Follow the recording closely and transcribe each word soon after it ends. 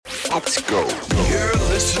Let's go. You're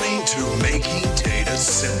listening to Making Data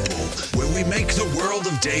Simple, where we make the world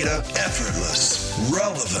of data effortless,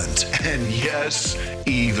 relevant, and yes,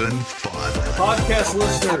 even fun. Podcast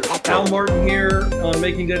listeners, Al Martin here on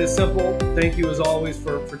Making Data Simple. Thank you as always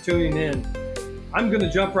for tuning in. I'm going to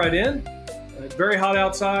jump right in. It's very hot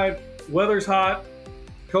outside. Weather's hot.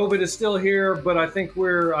 COVID is still here, but I think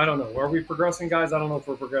I don't know. Are we progressing, guys? I don't know if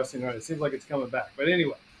we're progressing right. It seems like it's coming back. But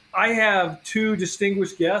anyway, I have two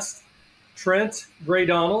distinguished guests. Trent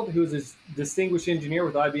Gray-Donald, who's a distinguished engineer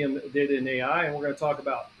with IBM Data and AI, and we're going to talk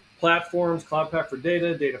about platforms, Cloud Pak for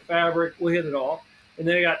Data, Data Fabric. We'll hit it all. And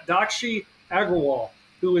then I got Dakshi Agrawal,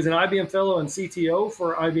 who is an IBM fellow and CTO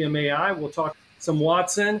for IBM AI. We'll talk some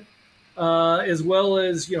Watson, as well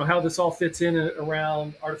as how this all fits in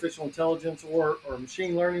around artificial intelligence or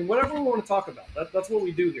machine learning, whatever we want to talk about. That's what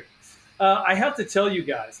we do here. I have to tell you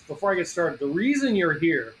guys, before I get started, the reason you're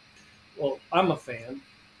here, well, I'm a fan.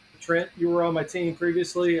 Trent, you were on my team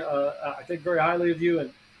previously. I think very highly of you,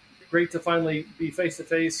 and great to finally be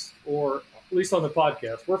face-to-face, or at least on the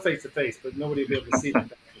podcast. We're face-to-face, but nobody will be able to see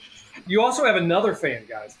that. You also have another fan,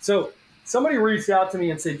 guys. So somebody reached out to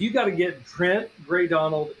me and said, you got to get Trent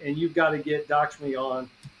Gray-Donald and you've got to get Dakshi on.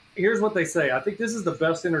 Here's what they say. I think this is the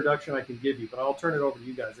best introduction I can give you, but I'll turn it over to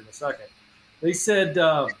you guys in a second. They said,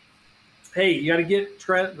 hey, you got to get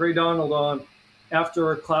Trent Gray-Donald on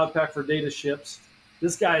after Cloud Pak for Data ships.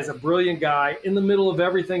 This guy is a brilliant guy in the middle of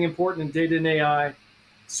everything important in data and AI.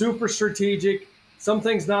 Super strategic. Some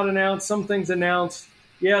things not announced, some things announced.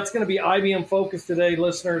 Yeah, it's going to be IBM focused today,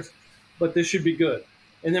 listeners, but this should be good.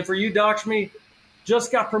 And then for you, Dakshi,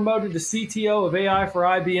 just got promoted to CTO of AI for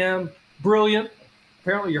IBM. Brilliant.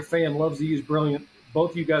 Apparently your fan loves to use brilliant. Both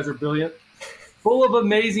of you guys are brilliant. Full of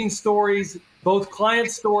amazing stories, both client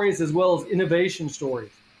stories as well as innovation stories.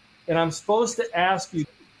 And I'm supposed to ask you,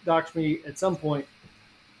 Dakshi, at some point,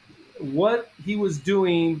 what he was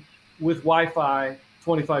doing with Wi-Fi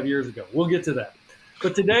 25 years ago. We'll get to that.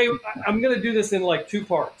 But today, I'm going to do this in like two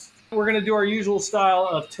parts. We're going to do our usual style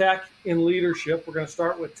of tech and leadership. We're going to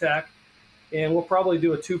start with tech, and we'll probably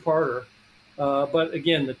do a two-parter. But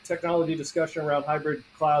again, the technology discussion around hybrid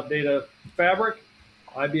cloud data fabric,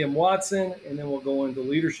 IBM Watson, and then we'll go into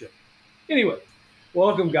leadership. Anyway,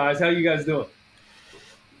 welcome, guys. How you guys doing?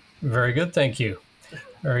 Very good, thank you.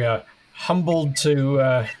 Very humbled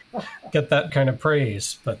to get that kind of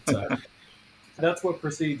praise, but that's what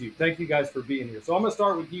precedes you. Thank you guys for being here. So I'm going to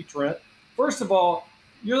start with you, Trent. First of all,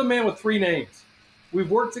 you're the man with three names.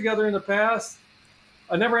 We've worked together in the past.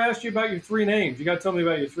 I never asked you about your three names. You got to tell me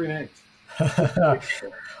about your three names.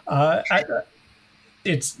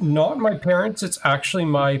 It's not my parents. It's actually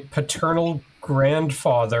my paternal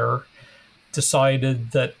grandfather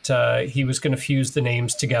decided that he was going to fuse the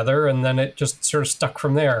names together, and then it just sort of stuck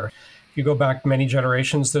from there. If you go back many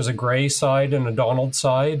generations, there's a Gray side and a Donald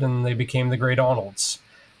side, and they became the Gray-Donalds.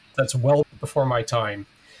 That's well before my time.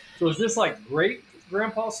 So is this like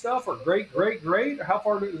great-grandpa stuff or great-great-great? Or how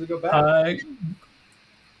far does it go back?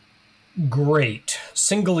 Great.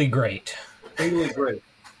 Singly great. Singly great.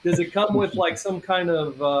 Does it come with like some kind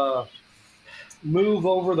of move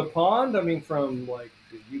over the pond? I mean, from like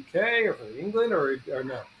the UK or from England or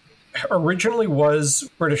no? Originally was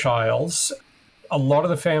British Isles. A lot of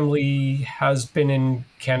the family has been in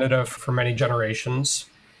Canada for many generations.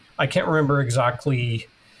 I can't remember exactly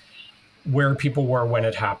where people were when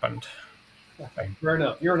it happened. Fair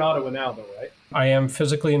enough. You're in Ottawa now, though, right? I am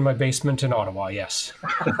physically in my basement in Ottawa, yes.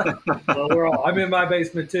 Well, I'm in my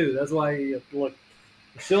basement, too. That's why, look,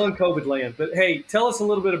 we're still in COVID land. But, hey, tell us a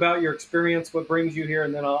little bit about your experience, what brings you here,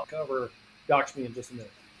 and then I'll cover Dakshi in just a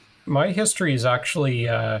minute. My history is actually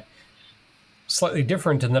slightly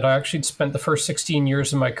different in that I actually spent the first 16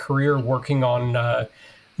 years of my career working on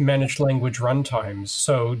managed language runtimes,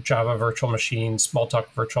 so Java virtual machines, Smalltalk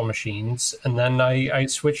virtual machines. And then I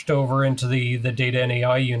switched over into the data and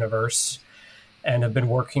AI universe and have been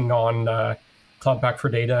working on Cloud Pak for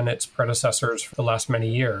Data and its predecessors for the last many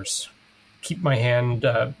years. Keep my hand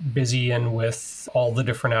busy and with all the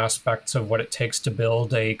different aspects of what it takes to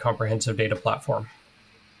build a comprehensive data platform.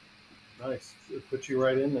 Nice. It put you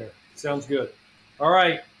right in there. Sounds good. All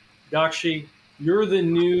right, Dakshi, you're the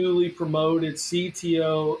newly promoted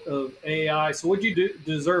CTO of AI. So what did you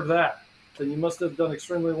deserve that? Then you must have done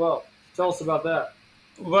extremely well. Tell us about that.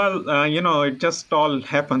 Well, it just all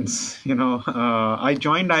happens. I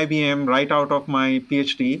joined IBM right out of my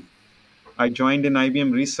PhD. I joined in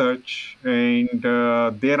IBM Research, and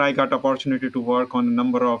there I got opportunity to work on a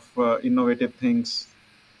number of innovative things,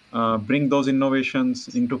 bring those innovations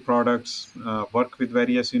into products, work with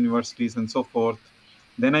various universities and so forth.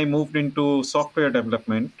 Then I moved into software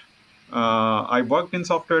development, I worked in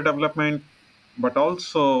software development, but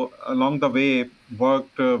also along the way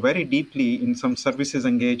worked very deeply in some services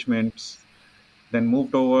engagements, then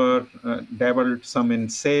moved over, dabbled some in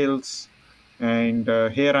sales. And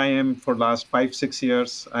here I am for last 5, 6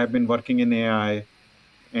 years. I've been working in AI,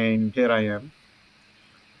 and here I am.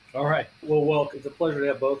 All right. Well, welcome. It's a pleasure to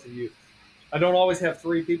have both of you. I don't always have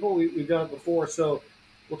three people. We've done it before, so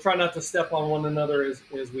we'll try not to step on one another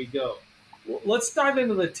as we go. Well, let's dive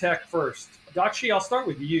into the tech first. Dakshi, I'll start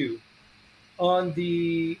with you on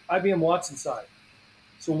the IBM Watson side.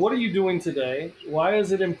 So what are you doing today? Why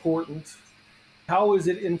is it important? How is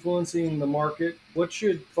it influencing the market? What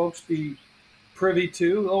should folks be privy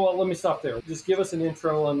to? Oh, well, let me stop there. Just give us an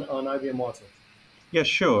intro on IBM Watson. Yeah,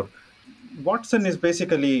 sure. Watson is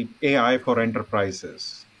basically AI for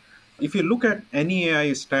enterprises. If you look at any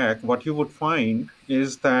AI stack, what you would find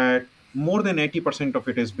is that more than 80% of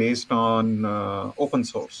it is based on open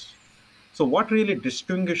source. So what really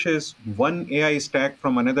distinguishes one AI stack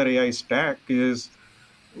from another AI stack is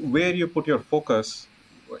where you put your focus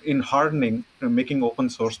in hardening, making open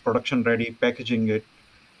source production ready, packaging it,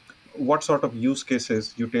 what sort of use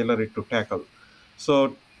cases you tailor it to tackle.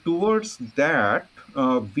 So towards that,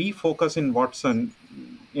 we focus in Watson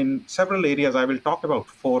in several areas. I will talk about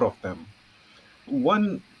four of them.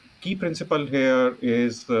 One key principle here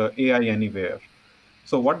is AI Anywhere.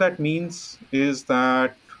 So what that means is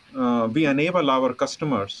that we enable our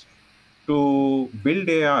customers to build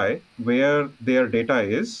AI where their data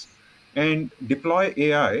is and deploy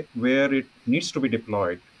AI where it needs to be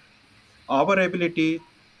deployed. Our ability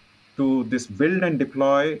to this build and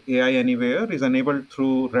deploy AI anywhere is enabled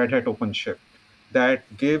through Red Hat OpenShift. That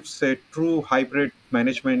gives a true hybrid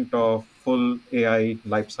management of full AI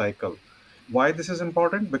lifecycle. Why this is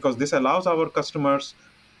important? Because this allows our customers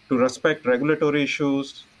to respect regulatory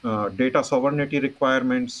issues, data sovereignty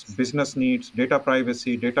requirements, business needs, data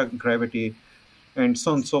privacy, data gravity, and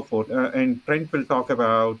so on and so forth. And Trent will talk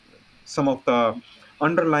about some of the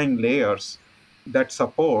underlying layers that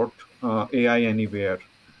support AI anywhere.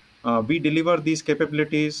 We deliver these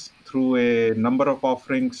capabilities through a number of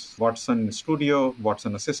offerings: Watson Studio,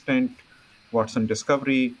 Watson Assistant, Watson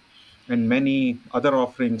Discovery, and many other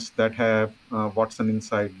offerings that have Watson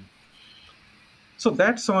inside. So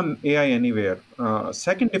that's on AI Anywhere.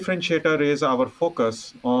 Second differentiator is our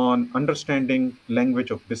focus on understanding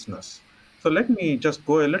language of business. So let me just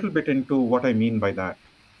go a little bit into what I mean by that.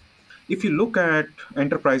 If you look at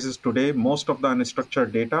enterprises today, most of the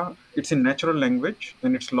unstructured data, it's in natural language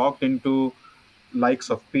and it's logged into likes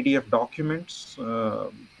of PDF documents,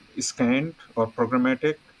 scanned or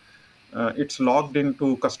programmatic. It's logged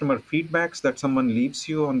into customer feedbacks that someone leaves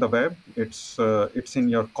you on the web. It's in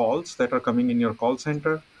your calls that are coming in your call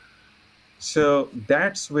center. So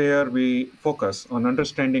that's where we focus on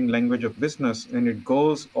understanding language of business, and it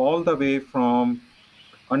goes all the way from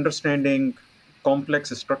understanding complex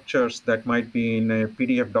structures that might be in a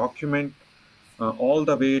PDF document, all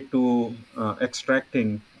the way to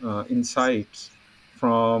extracting insights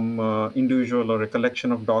from individual or a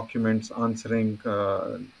collection of documents, answering,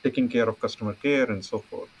 taking care of customer care, and so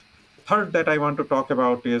forth. Third, that I want to talk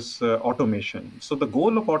about is automation. So the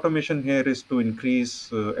goal of automation here is to increase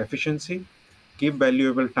efficiency, give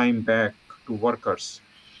valuable time back to workers.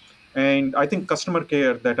 And I think customer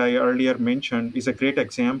care that I earlier mentioned is a great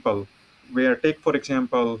example where, take for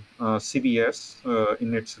example, CVS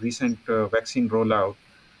in its recent vaccine rollout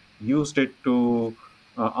used it to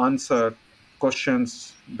answer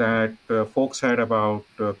questions that folks had about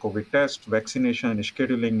COVID tests, vaccination,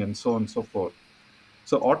 scheduling, and so on and so forth.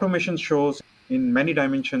 So automation shows in many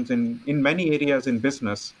dimensions, in many areas in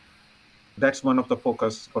business. That's one of the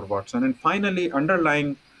focus for Watson. And finally,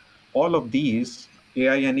 underlying all of these,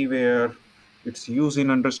 AI Anywhere, its use in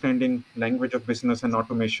understanding language of business and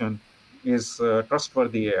automation is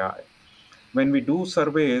trustworthy AI. When we do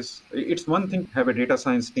surveys, it's one thing to have a data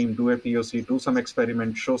science team do a POC, do some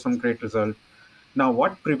experiment, show some great result. Now,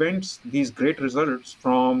 what prevents these great results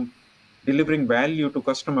from delivering value to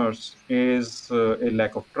customers is a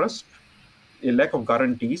lack of trust, a lack of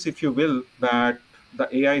guarantees, if you will, that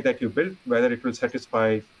the AI that you build, whether it will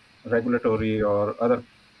satisfy regulatory or other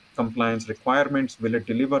compliance requirements, will it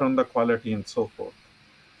deliver on the quality, and so forth.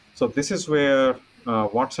 So this is where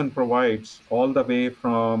Watson provides all the way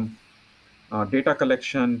from data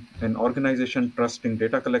collection and organization, trust in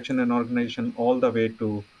data collection and organization, all the way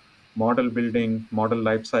to model building, model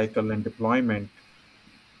lifecycle, and deployment.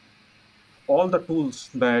 All the tools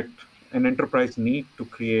that an enterprise need to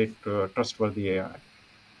create trustworthy AI.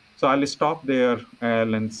 So I'll stop there,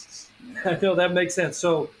 Al, and No, that makes sense.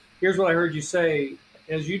 So here's what I heard you say: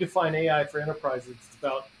 as you define AI for enterprises, it's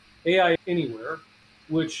about AI Anywhere,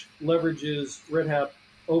 which leverages Red Hat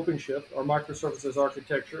OpenShift, or microservices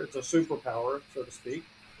architecture. It's a superpower, so to speak.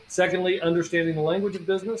 Secondly, understanding the language of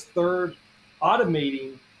business. Third,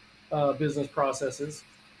 automating business processes,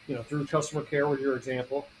 through customer care with your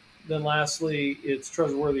example. Then lastly, it's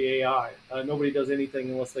trustworthy AI. Nobody does anything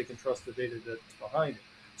unless they can trust the data that's behind it.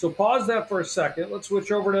 So pause that for a second. Let's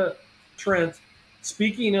switch over to Trent.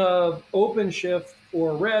 Speaking of OpenShift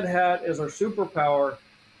or Red Hat as our superpower,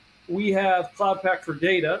 we have Cloud Pak for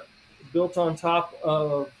Data built on top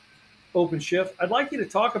of OpenShift. I'd like you to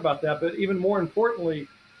talk about that, but even more importantly,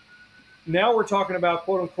 now we're talking about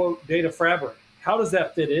quote unquote data fabric. How does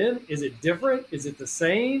that fit in? Is it different? Is it the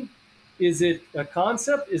same? Is it a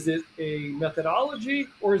concept? Is it a methodology?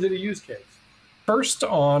 Or is it a use case? First,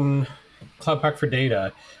 on Cloud Pak for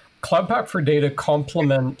Data, Cloud Pak for Data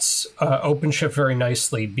complements OpenShift very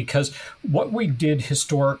nicely, because what we did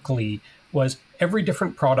historically was every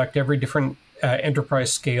different product, every different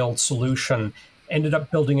enterprise scaled solution ended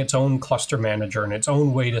up building its own cluster manager and its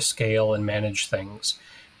own way to scale and manage things.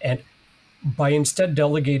 And by instead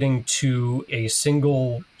delegating to a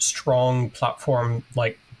single strong platform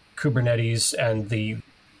like Kubernetes and the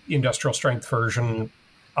industrial strength version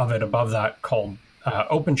of it above that called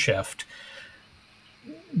OpenShift,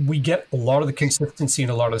 we get a lot of the consistency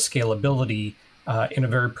and a lot of the scalability in a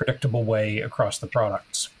very predictable way across the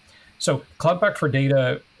products. So Cloud Pak for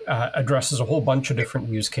Data addresses a whole bunch of different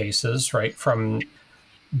use cases, right? From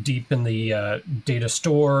deep in the data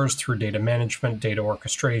stores through data management, data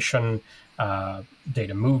orchestration,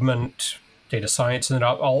 data movement, data science, and then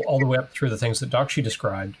all the way up through the things that Dakshi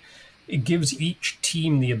described. It gives each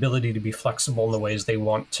team the ability to be flexible in the ways they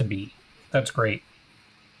want to be. That's great.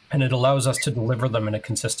 And it allows us to deliver them in a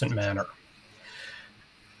consistent manner.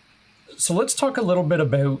 So let's talk a little bit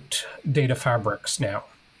about data fabrics now.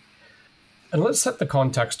 And let's set the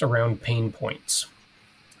context around pain points.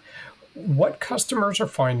 What customers are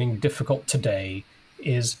finding difficult today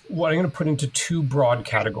is what I'm going to put into two broad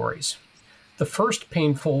categories. The first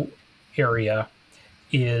painful area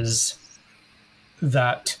is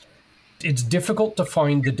that it's difficult to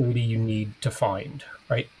find the data you need to find,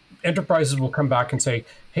 right? Enterprises will come back and say,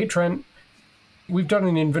 hey, Trent, we've done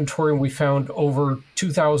an inventory and we found over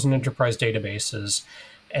 2,000 enterprise databases,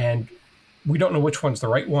 and we don't know which one's the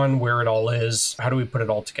right one, where it all is, how do we put it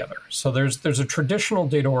all together? So there's a traditional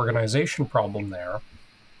data organization problem there,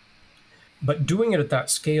 but doing it at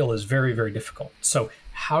that scale is very, very difficult. So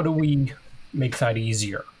how do we make that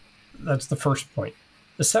easier? That's the first point.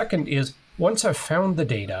 The second is, once I've found the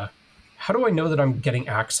data, how do I know that I'm getting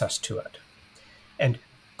access to it? And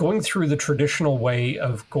going through the traditional way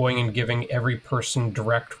of going and giving every person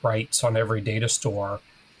direct rights on every data store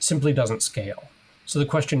simply doesn't scale. So the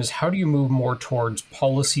question is, how do you move more towards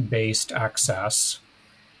policy-based access,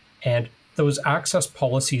 and those access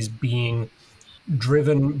policies being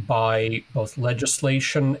driven by both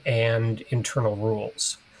legislation and internal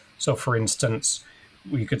rules? So for instance,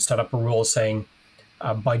 we could set up a rule saying,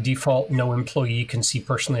 by default, no employee can see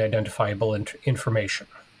personally identifiable information.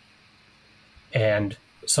 And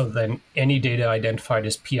so then any data identified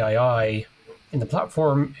as PII in the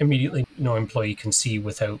platform, immediately no employee can see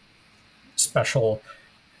without special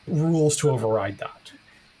rules to override that.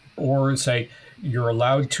 Or say you're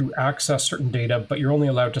allowed to access certain data, but you're only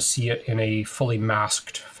allowed to see it in a fully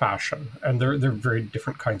masked fashion. And they're very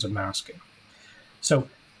different kinds of masking. So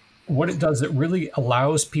what it does, it really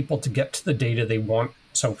allows people to get to the data they want.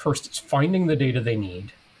 So first, it's finding the data they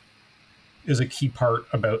need is a key part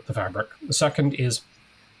about the fabric. The second is,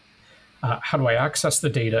 how do I access the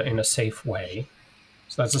data in a safe way?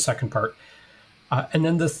 So that's the second part. And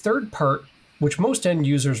then the third part, which most end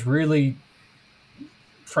users really,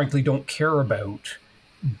 frankly, don't care about,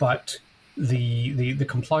 but the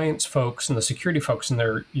compliance folks and the security folks in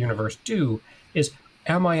their universe do, is,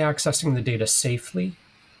 am I accessing the data safely?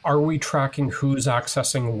 Are we tracking who's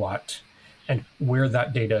accessing what and where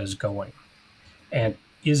that data is going? And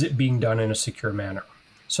is it being done in a secure manner?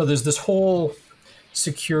 So there's this whole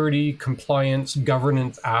security, compliance,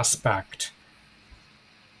 governance aspect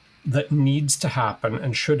that needs to happen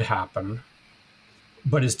and should happen,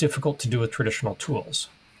 but is difficult to do with traditional tools.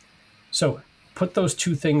 So put those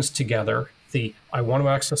two things together, I want to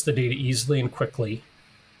access the data easily and quickly,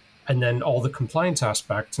 and then all the compliance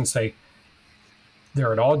aspects, and say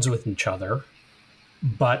they're at odds with each other,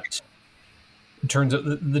 but it turns out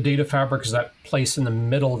the data fabric is that place in the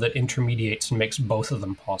middle that intermediates and makes both of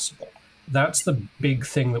them possible. That's the big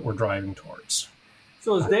thing that we're driving towards.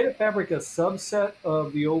 So is Data Fabric a subset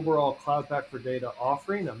of the overall Cloud Pak for Data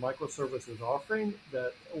offering, a microservices offering,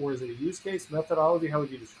 or is it a use case methodology? How would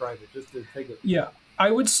you describe it? Just to take it. Yeah, I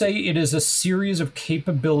would say it is a series of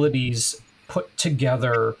capabilities put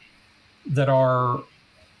together that are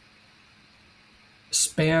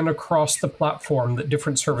span across the platform that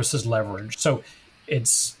different services leverage. So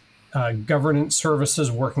it's governance services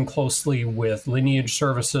working closely with lineage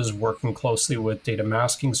services, working closely with data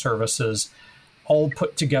masking services, all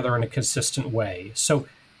put together in a consistent way. So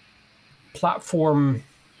platform,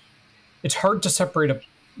 it's hard to separate a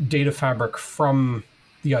data fabric from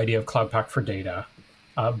the idea of Cloud Pak for Data.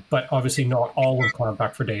 But obviously not all of Cloud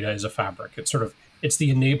Pak for Data is a fabric. It's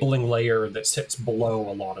the enabling layer that sits below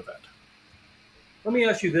a lot of it. Let me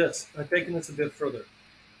ask you this, I'm taking this a bit further.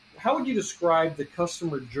 How would you describe the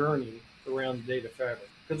customer journey around the data fabric?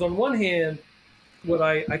 Because on one hand, what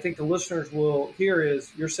I think the listeners will hear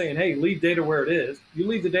is you're saying, hey, leave data where it is. You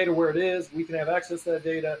leave the data where it is, we can have access to that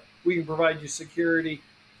data, we can provide you security.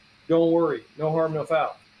 Don't worry, no harm, no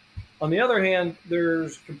foul. On the other hand,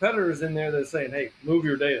 there's competitors in there that are saying, hey, move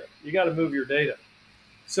your data. You got to move your data.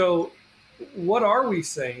 So what are we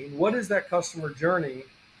saying? What is that customer journey?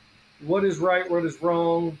 What is right? What is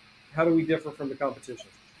wrong? How do we differ from the competition?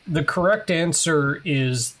 The correct answer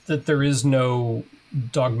is that there is no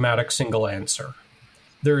dogmatic single answer.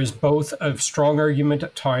 There is both a strong argument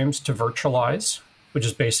at times to virtualize, which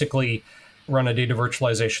is basically run a data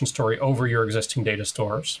virtualization story over your existing data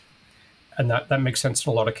stores. And that makes sense in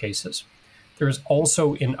a lot of cases. There's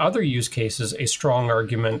also, in other use cases, a strong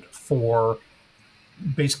argument for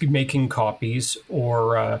basically making copies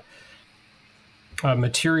or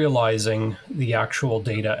materializing the actual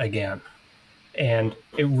data again. And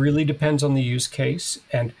it really depends on the use case.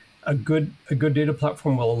 And a good data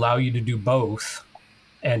platform will allow you to do both,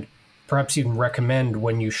 and perhaps even recommend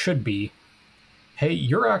when you should be, hey,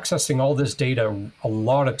 you're accessing all this data a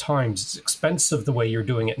lot of times. It's expensive the way you're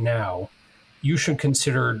doing it now. You should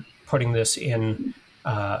consider putting this in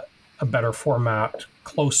a better format,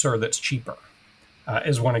 closer, that's cheaper,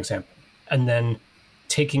 is one example. And then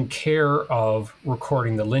taking care of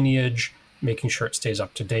recording the lineage, making sure it stays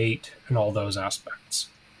up to date, and all those aspects.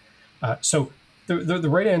 So the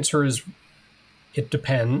right answer is it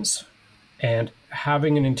depends, and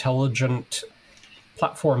having an intelligent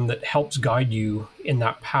platform that helps guide you in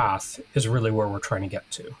that path is really where we're trying to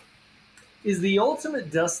get to. Is the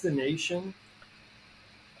ultimate destination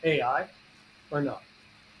AI or not?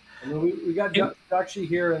 I mean, we got Dakshi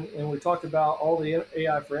here, and we talked about all the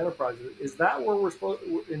AI for enterprises. Is that where we're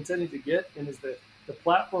intending to get, and is the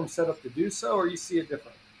platform set up to do so, or you see it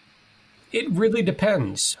different? It really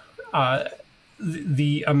depends.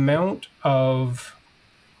 The amount of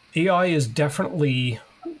AI is definitely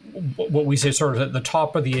what we say sort of at the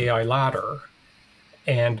top of the AI ladder,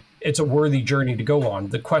 and it's a worthy journey to go on.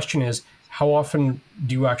 The question is, how often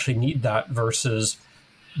do you actually need that versus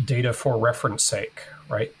data for reference sake,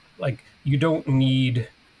 right? Like, you don't need,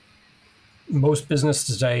 most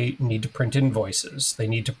businesses today need to print invoices. They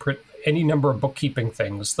need to print any number of bookkeeping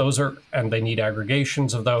things. And they need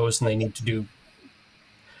aggregations of those, and they need to do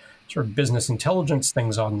sort of business intelligence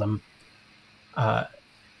things on them.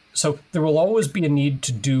 So there will always be a need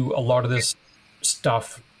to do a lot of this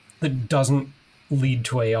stuff that doesn't lead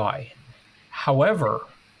to AI. However,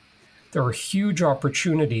 there are huge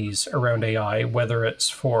opportunities around AI, whether it's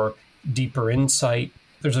for deeper insight.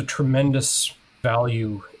 There's a tremendous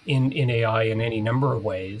value in AI in any number of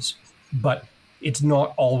ways, but it's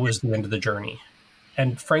not always the end of the journey.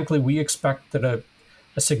 And frankly, we expect that a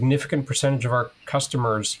significant percentage of our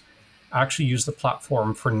customers actually use the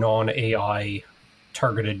platform for non-AI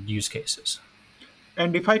targeted use cases.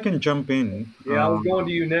 And if I can jump in. Yeah, I was going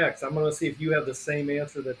to you next. I'm going to see if you have the same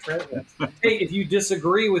answer that Trent has. Hey, if you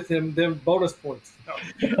disagree with him, then bonus points.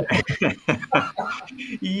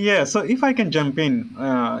 Yeah, so if I can jump in,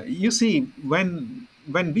 you see, when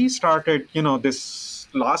we started, this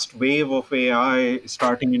last wave of AI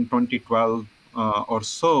starting in 2012 or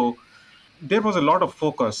so, there was a lot of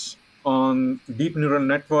focus on deep neural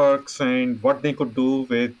networks and what they could do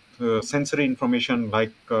with sensory information,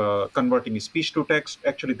 like converting speech to text.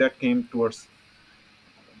 Actually, that came towards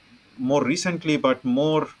more recently, but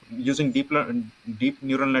more using deep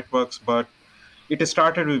neural networks. But it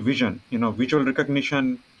started with vision, visual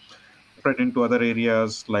recognition, spread into other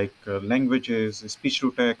areas like languages, speech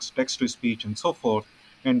to text, text to speech, and so forth.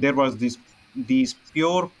 And there was these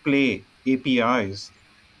pure play APIs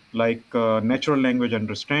like natural language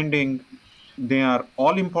understanding. They are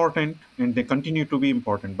all important, and they continue to be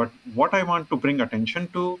important. But what I want to bring attention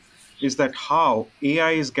to is that how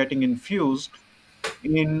AI is getting infused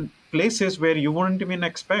in places where you wouldn't even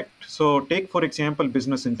expect. So take, for example,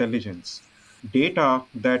 business intelligence. Data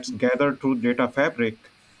that's gathered through data fabric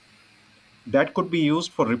that could be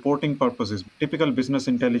used for reporting purposes, typical business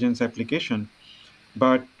intelligence application.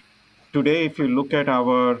 But today, if you look at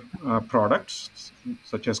our products,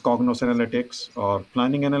 such as Cognos Analytics or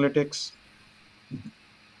Planning Analytics,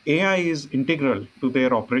 AI is integral to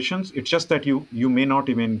their operations. It's just that you may not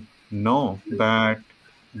even know that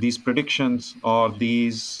these predictions or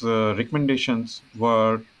these recommendations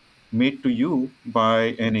were made to you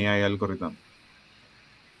by an AI algorithm.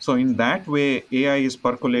 So in that way, AI is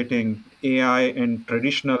percolating. AI and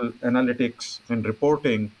traditional analytics and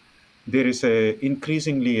reporting, there is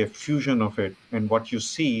increasingly a fusion of it. And what you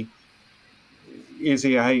see is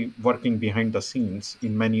AI working behind the scenes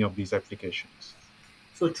in many of these applications.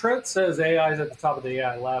 So Trent says AI is at the top of the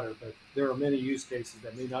AI ladder, but there are many use cases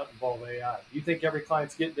that may not involve AI. Do you think every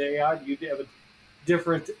client's getting to AI? Do you have a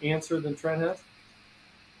different answer than Trent has?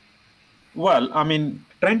 Well, I mean,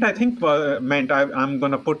 Trent, I think meant, I'm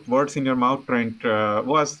going to put words in your mouth, Trent,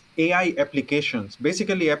 was AI applications.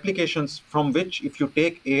 Basically, applications from which if you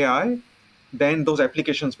take AI, then those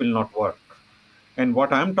applications will not work. And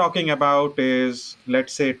what I'm talking about is,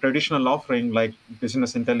 let's say, traditional offering like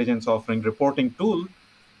business intelligence offering, reporting tool,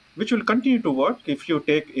 which will continue to work if you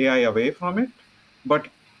take AI away from it. But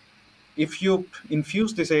if you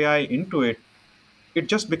infuse this AI into it, it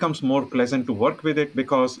just becomes more pleasant to work with it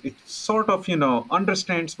because it sort of,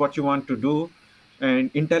 understands what you want to do and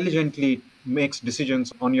intelligently makes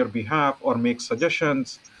decisions on your behalf or makes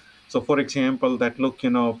suggestions. So for example, that look,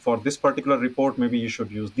 for this particular report, maybe you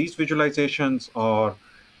should use these visualizations, or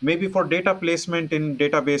maybe for data placement in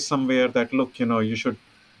database somewhere that look, you should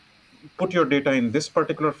put your data in this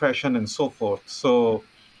particular fashion and so forth. So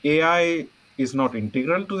AI is not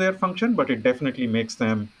integral to their function, but it definitely makes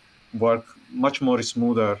them work much more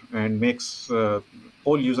smoother and makes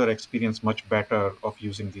whole user experience much better of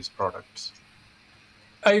using these products.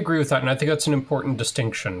 I agree with that. And I think that's an important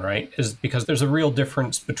distinction, right? Is because there's a real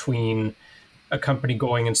difference between a company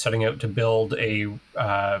going and setting out to build a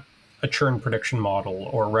churn prediction model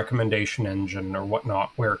or a recommendation engine or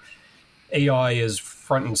whatnot, where AI is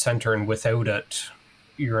front and center, and without it,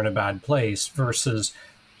 you're in a bad place, versus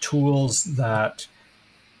tools that,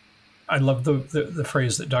 I love the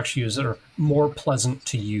phrase that Daksh used, that are more pleasant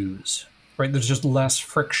to use, right? There's just less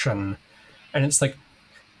friction. And it's like,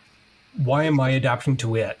 why am I adapting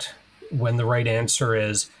to it when the right answer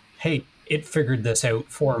is, hey, it figured this out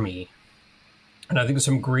for me? And I think there's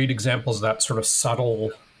some great examples of that sort of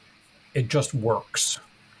subtle, it just works.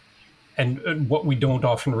 And what we don't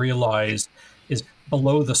often realize is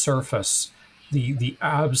below the surface, the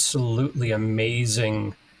absolutely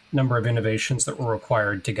amazing number of innovations that were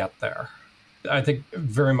required to get there. I think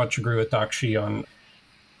very much agree with Dakshi on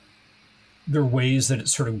there are ways that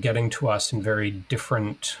it's sort of getting to us in very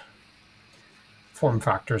different form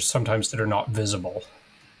factors, sometimes that are not visible.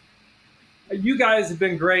 You guys have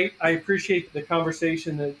been great. I appreciate the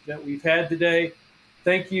conversation that we've had today.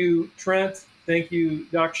 Thank you, Trent. Thank you,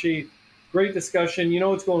 Dakshi. Great discussion.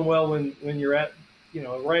 It's going well when you're at,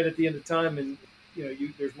 right at the end of time, and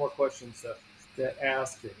there's more questions to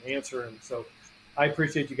ask and answer. And so I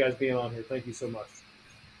appreciate you guys being on here. Thank you so much.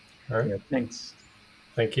 All right. Yeah, thanks.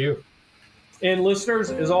 Thank you. And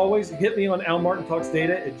listeners, as always, hit me on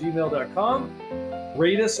almartintalksdata@gmail.com.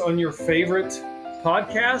 Rate us on your favorite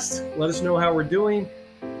podcast. Let us know how we're doing.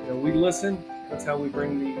 We listen. That's how we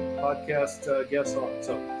bring the podcast guests on.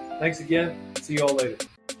 So thanks again. See you all later.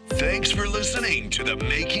 Thanks for listening to the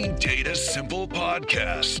Making Data Simple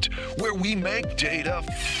podcast, where we make data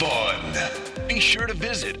fun. Be sure to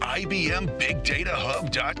visit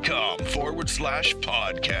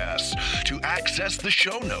IBMBigDataHub.com/podcast to access the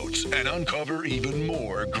show notes and uncover even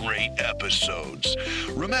more great episodes.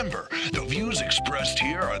 Remember, the views expressed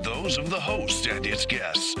here are those of the host and its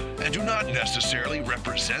guests, and do not necessarily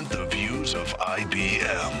represent the views of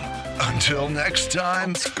IBM. Until next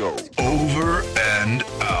time, Let's go. over and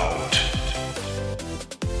out.